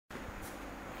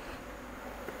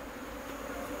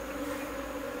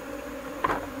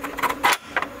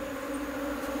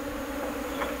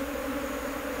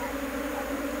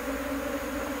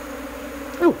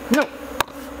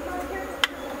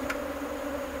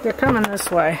They're coming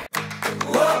this way.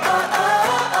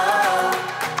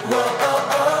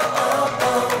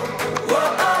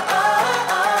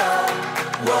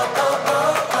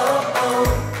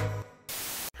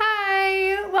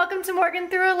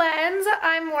 Through a lens.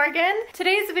 I'm Morgan.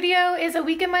 Today's video is a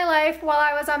week in my life while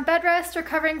I was on bed rest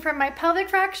recovering from my pelvic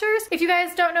fractures. If you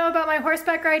guys don't know about my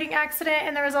horseback riding accident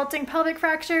and the resulting pelvic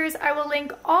fractures, I will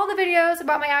link all the videos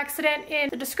about my accident in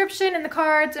the description, in the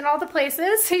cards, and all the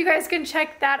places, so you guys can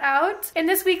check that out. In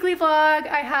this weekly vlog,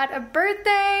 I had a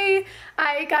birthday.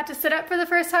 I got to sit up for the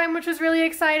first time, which was really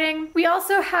exciting. We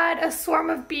also had a swarm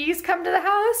of bees come to the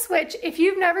house, which if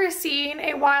you've never seen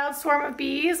a wild swarm of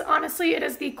bees, honestly, it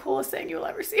is the coolest thing you'll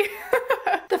ever see.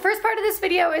 The first part of this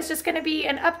video is just going to be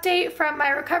an update from my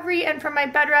recovery and from my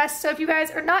bed rest, so if you guys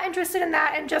are not interested in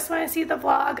that and just want to see the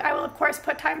vlog, I will of course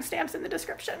put timestamps in the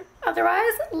description.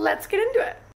 Otherwise, let's get into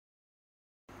it.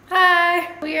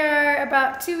 Hi! We are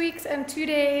about 2 weeks and 2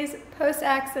 days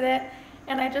post-accident,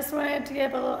 and I just wanted to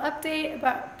give a little update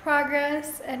about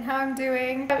progress and how I'm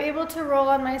doing. I'm able to roll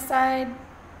on my side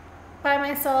by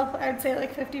myself, I'd say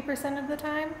like 50% of the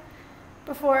time.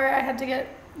 Before, I had to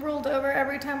get rolled over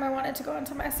every time I wanted to go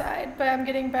onto my side, but I'm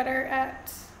getting better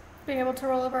at being able to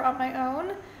roll over on my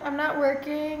own. I'm not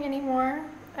working anymore.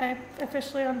 I'm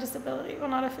officially on disability. Well,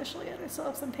 not officially yet. I still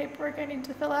have some paperwork I need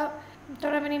to fill out.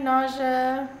 Don't have any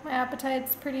nausea. My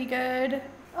appetite's pretty good.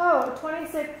 Oh,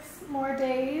 26 more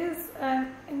days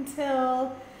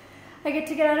until I get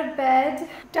to get out of bed.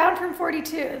 Down from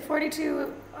 42.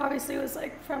 42 obviously was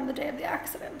like from the day of the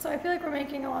accident, so I feel like we're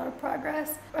making a lot of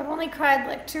progress. I've only cried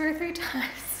like 2 or 3 times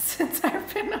since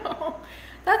I've been home.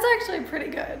 That's actually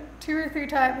pretty good. 2 or 3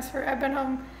 times for I've been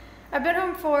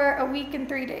home for a week and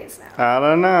 3 days now. I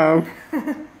don't know.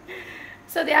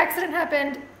 So the accident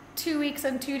happened 2 weeks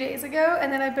and 2 days ago,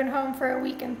 and then I've been home for a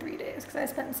week and 3 days because I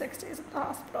spent 6 days at the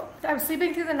hospital. I'm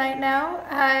sleeping through the night now.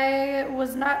 I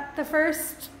was not the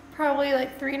first, probably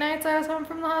like 3 nights I was home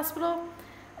from the hospital.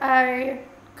 I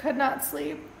could not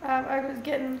sleep. I was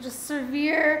getting just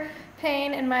severe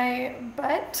pain in my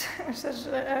butt, which is such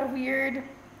a weird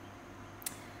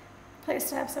place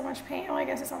to have so much pain. Well, I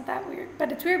guess it's not that weird,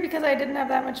 but it's weird because I didn't have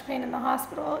that much pain in the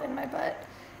hospital in my butt.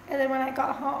 And then when I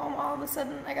got home, all of a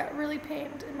sudden I got really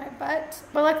pained in my butt.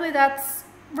 But luckily that's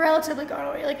relatively gone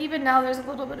away. Like even now there's a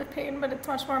little bit of pain, but it's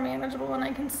much more manageable when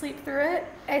I can sleep through it.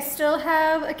 I still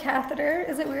have a catheter.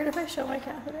 Is it weird if I show my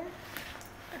catheter?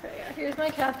 Okay, yeah, here's my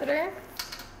catheter.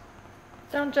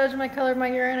 Don't judge my color of my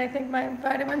urine. I think my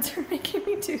vitamins are making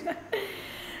me do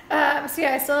that. So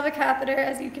yeah, I still have a catheter,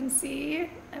 as you can see.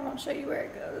 I won't show you where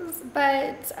it goes,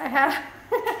 but I have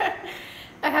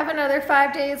I have another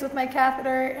 5 days with my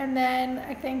catheter, and then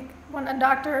I think when a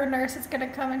doctor or nurse is gonna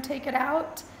come and take it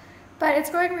out. But it's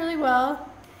going really well.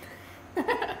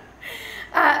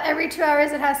 Every 2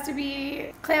 hours it has to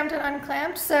be clamped and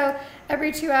unclamped. So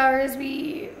every 2 hours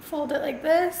we fold it like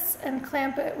this and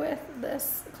clamp it with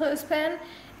this clothespin,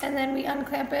 and then we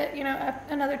unclamp it, you know,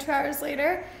 another 2 hours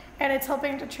later, and it's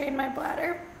helping to train my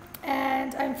bladder.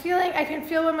 And I can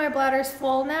feel when my bladder's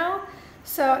full now,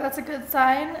 so that's a good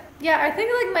sign. Yeah, I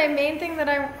think like my main thing that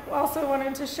I also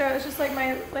wanted to show is just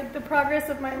like the progress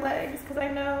of my legs, because I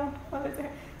know what is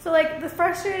there. So like the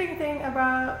frustrating thing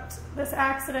about this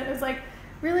accident is like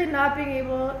really not being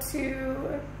able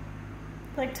to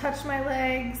like touch my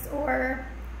legs or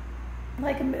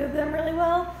like move them really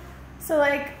well. So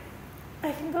like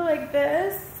I can go like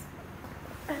this.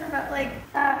 I don't know, like,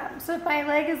 so if my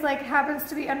leg is like, happens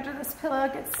to be under this pillow,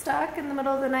 it gets stuck in the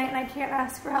middle of the night and I can't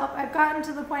ask for help. I've gotten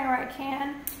to the point where I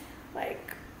can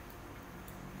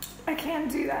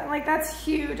do that. Like, that's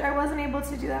huge. I wasn't able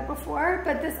to do that before,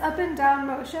 but this up and down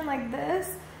motion like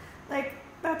this, like,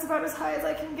 that's about as high as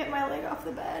I can get my leg off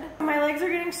the bed. My legs are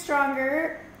getting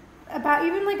stronger. About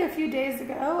even like a few days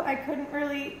ago, I couldn't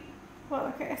really, well,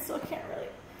 okay, I still can't really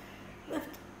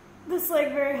lift this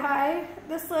leg very high.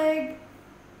 This leg,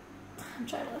 I'm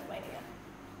trying to lift my knee up.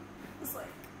 This leg,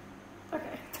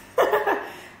 okay.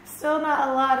 Still not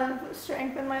a lot of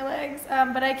strength in my legs,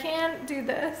 but I can do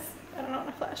this. I don't want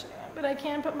to flash anyone, but I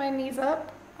can put my knees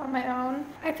up on my own.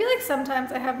 I feel like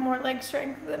sometimes I have more leg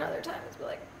strength than other times, but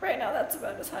like right now that's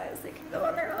about as high as they can go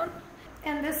on their own.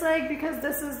 And this leg, because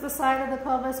this is the side of the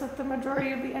pelvis with the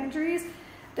majority of the injuries,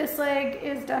 this leg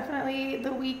is definitely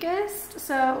the weakest,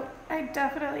 so I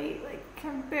definitely like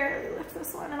can barely lift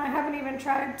this one, and I haven't even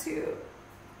tried to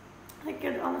like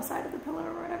get it on the side of the pillow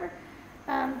or whatever.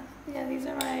 Yeah, these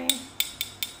are my,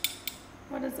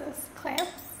 what is this,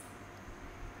 clamps?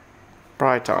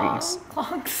 Probably tongs.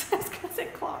 Clongs. I was gonna say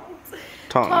clongs.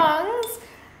 Tongs. Tongs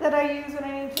that I use when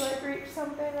I need to like reach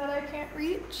something that I can't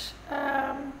reach.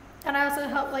 And I also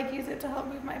use it to help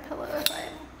move my pillow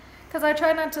because I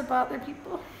try not to bother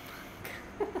people.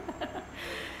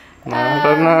 I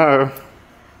don't know.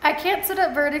 I can't sit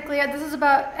up vertically. This is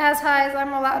about as high as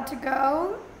I'm allowed to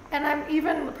go. And I'm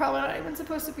probably not even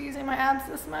supposed to be using my abs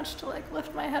this much to like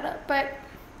lift my head up. But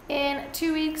in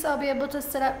 2 weeks, I'll be able to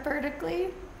sit up vertically,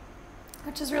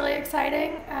 which is really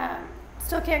exciting.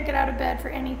 Still can't get out of bed for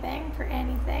anything.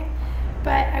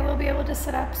 But I will be able to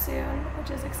sit up soon, which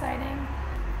is exciting.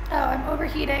 Oh, I'm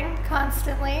overheating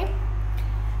constantly.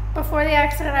 Before the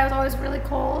accident, I was always really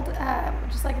cold,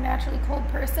 just like a naturally cold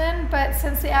person. But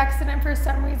since the accident, for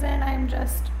some reason, I'm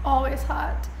just always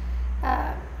hot.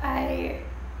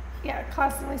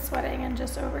 Constantly sweating and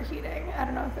just overheating. I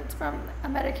don't know if it's from a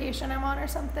medication I'm on or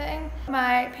something.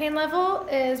 My pain level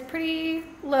is pretty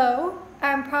low.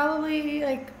 I'm probably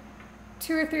like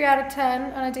 2 or 3 out of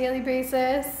 10 on a daily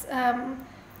basis,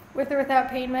 with or without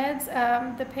pain meds.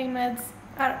 The pain meds,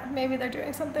 maybe they're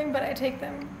doing something, but I take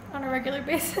them on a regular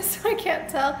basis, so I can't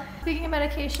tell. Speaking of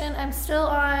medication, I'm still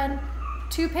on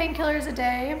 2 painkillers a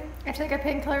day. I take a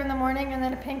painkiller in the morning and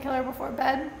then a painkiller before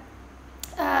bed.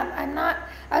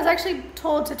 I was actually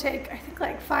told to take, I think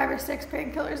like 5 or 6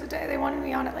 painkillers a day. They wanted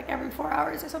me on it like every 4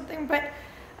 hours or something, but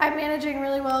I'm managing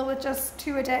really well with just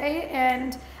 2 a day,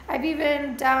 and I've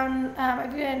even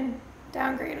downgraded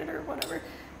or whatever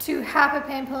to half a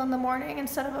pain pill in the morning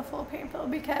instead of a full pain pill,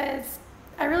 because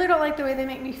I really don't like the way they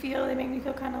make me feel. They make me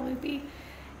feel kind of loopy,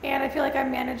 and I feel like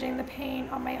I'm managing the pain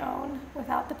on my own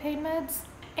without the pain meds.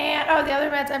 And oh, the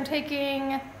other meds, I'm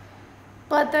taking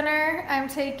blood thinner, I'm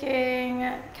taking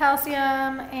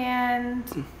calcium and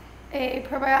a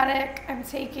probiotic, I'm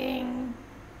taking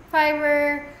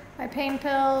fiber, my pain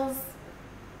pills.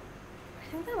 I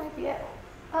think that might be it.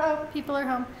 Uh-oh, people are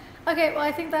home. Okay, well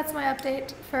I think that's my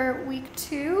update for week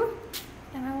 2,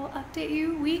 and I will update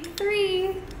you week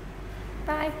 3.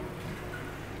 Bye.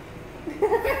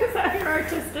 Is that your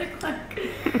artistic look?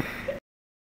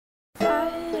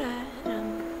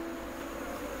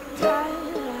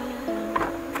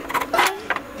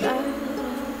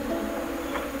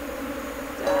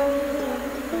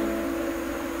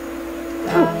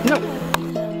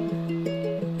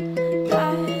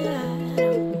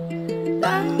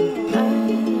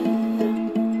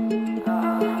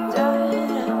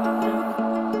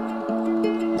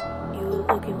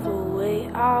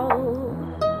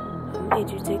 Made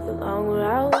you take the long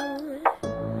route.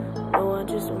 No, I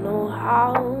just don't know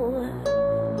how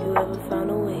you ever found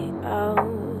a way out.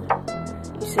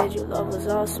 You said your love was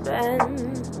all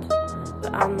spent,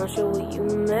 but I'm not sure what you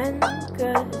meant,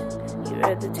 'cause you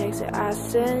read the text that I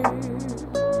sent.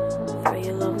 Thought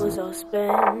your love was all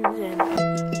spent, and I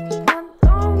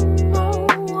don't know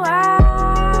why.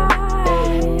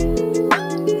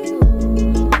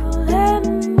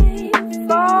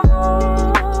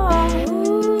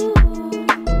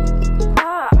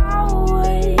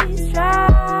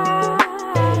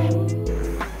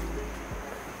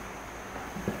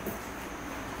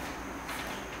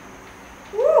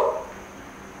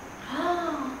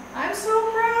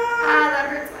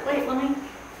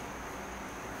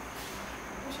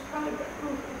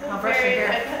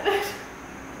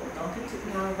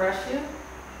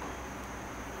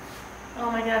 Oh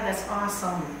my god, that's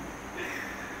awesome.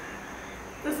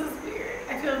 This is weird.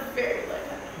 I feel very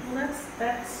lightheaded. Well,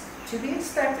 that's to be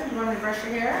expected. You want me to brush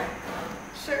your hair?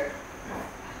 Sure.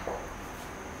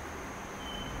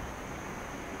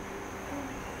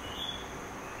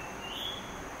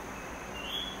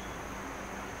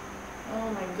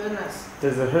 Oh my goodness.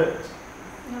 Does it hurt?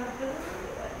 No, I feel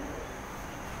really lightheaded.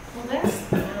 Well,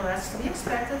 that's to be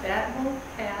expected. That will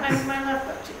pass. My left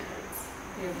butt cheek hurts.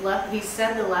 He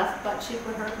said the left butt cheek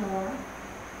would hurt more.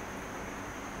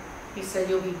 He said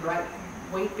you'll be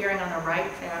weight bearing on the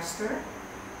right faster,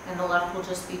 and the left will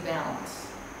just be balanced.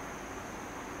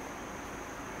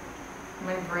 Am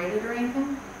I braided or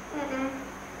anything?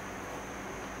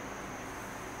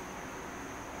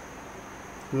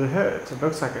 Does it hurt? It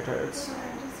looks like it hurts. I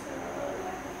just feel really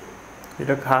lightheaded. You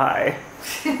look high.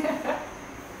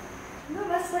 No,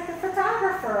 that's like a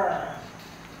photographer.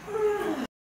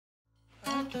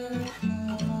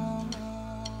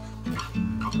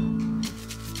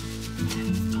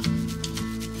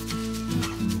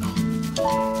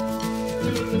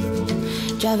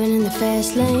 Driving in the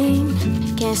fast lane,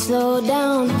 can't slow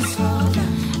down.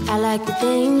 I like the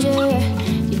danger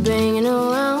you're bringing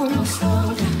around.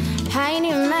 I ain't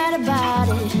even mad about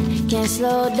it, can't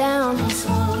slow down.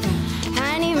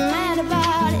 I ain't even mad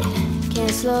about it,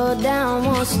 can't slow down,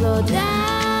 won't slow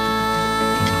down.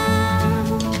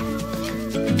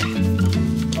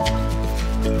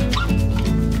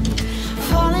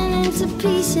 Falling into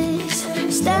pieces,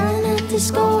 staring at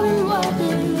this golden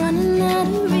water, running out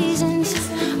of reasons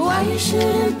why you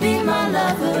shouldn't be my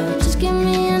lover. Just give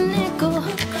me a nickel,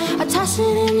 I toss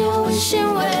it in your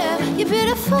wishing well. You're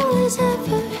beautiful as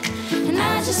ever, and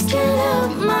I just can't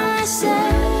help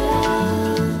myself.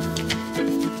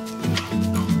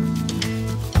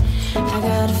 I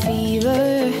got a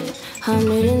fever,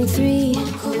 103.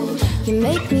 You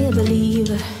make me a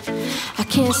believer. I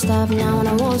can't stop now and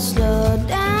I won't slow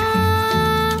down.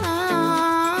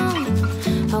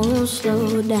 I won't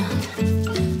slow down.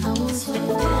 I won't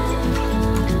slow down.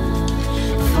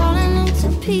 Falling into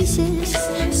pieces,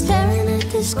 staring at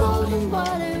this golden water,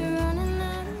 running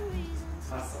out of reasons.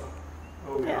 Hustle.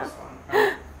 Oh, Yeah. last one.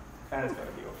 Oh, that's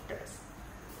gotta be off, guys.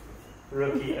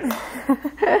 Rookie.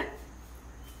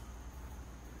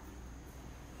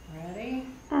 Ready?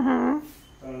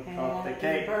 Don't pop the Happy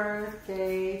cake.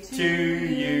 birthday To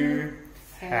you.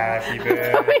 Happy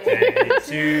birthday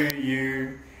to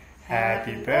you.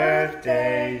 Happy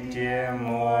birthday, dear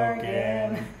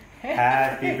Morgan.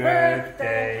 Happy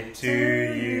birthday to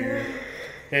you.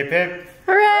 Hip hip.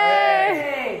 Hooray!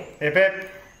 Hey! Hip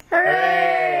hip.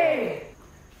 Hooray!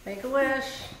 Make a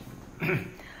wish.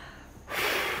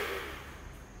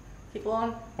 Keep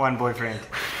on. One boyfriend.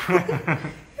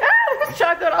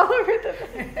 Chocolate all over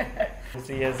the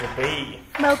See as a bee.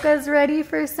 Mocha's ready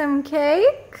for some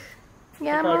cake.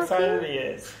 Yeah, Look how excited Mocha? he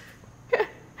is.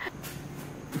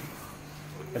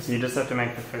 So you just have to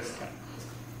make the first cut.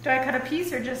 Do I cut a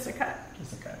piece or just a cut?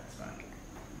 Just a cut, it's fine.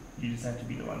 You just have to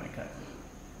be the one that cuts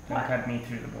it. Don't What? cut me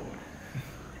through the board.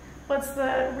 What's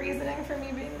the reasoning for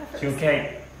me being the first? It's your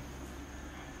cake.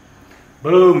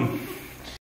 Boom!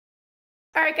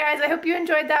 Alright guys, I hope you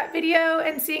enjoyed that video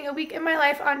and seeing a week in my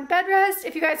life on bed rest.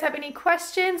 If you guys have any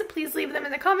questions, please leave them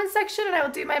in the comments section and I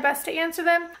will do my best to answer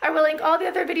them. I will link all the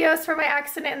other videos for my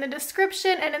accident in the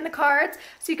description and in the cards,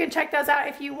 so you can check those out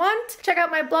if you want. Check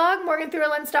out my blog,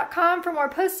 morganthroughlens.com, for more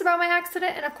posts about my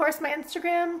accident, and of course my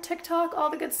Instagram, TikTok, all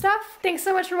the good stuff. Thanks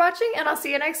so much for watching, and I'll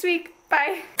see you next week.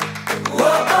 Bye! Whoa,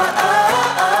 oh,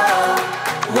 oh, oh.